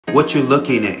What you're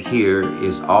looking at here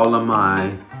is all of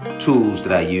my tools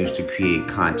that I use to create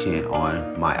content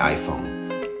on my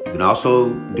iPhone. You can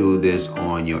also do this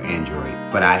on your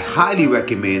Android. But I highly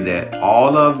recommend that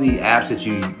all of the apps that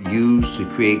you use to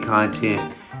create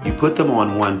content, you put them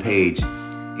on one page,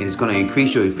 and it's going to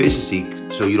increase your efficiency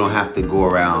so you don't have to go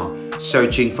around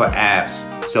searching for apps.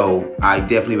 So I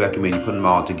definitely recommend you put them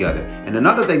all together. And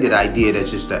another thing that I did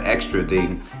that's just an extra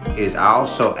thing is I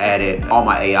also added all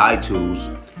my AI tools.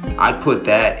 I put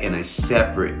that in a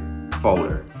separate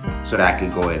folder so that I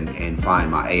can go in and find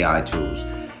my AI tools.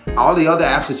 All the other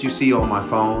apps that you see on my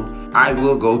phone, I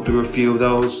will go through a few of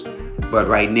those, but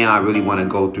right now I really want to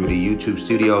go through the YouTube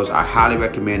Studios. I highly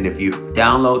recommend if you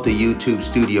download the YouTube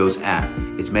Studios app.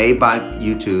 It's made by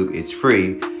YouTube, it's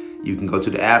free. You can go to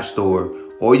the App Store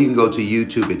or you can go to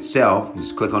YouTube itself.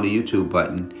 Just click on the YouTube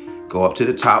button, go up to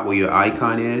the top where your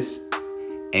icon is,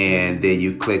 and then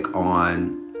you click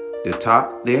on the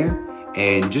top there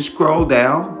and just scroll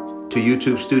down to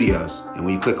YouTube Studios. And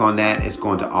when you click on that, it's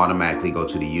going to automatically go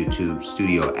to the YouTube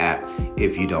Studio app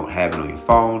if you don't have it on your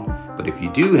phone. But if you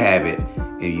do have it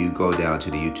and you go down to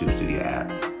the YouTube Studio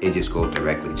app, it just goes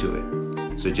directly to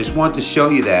it. So just want to show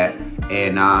you that,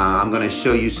 and I'm going to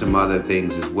show you some other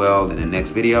things as well in the next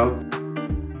video.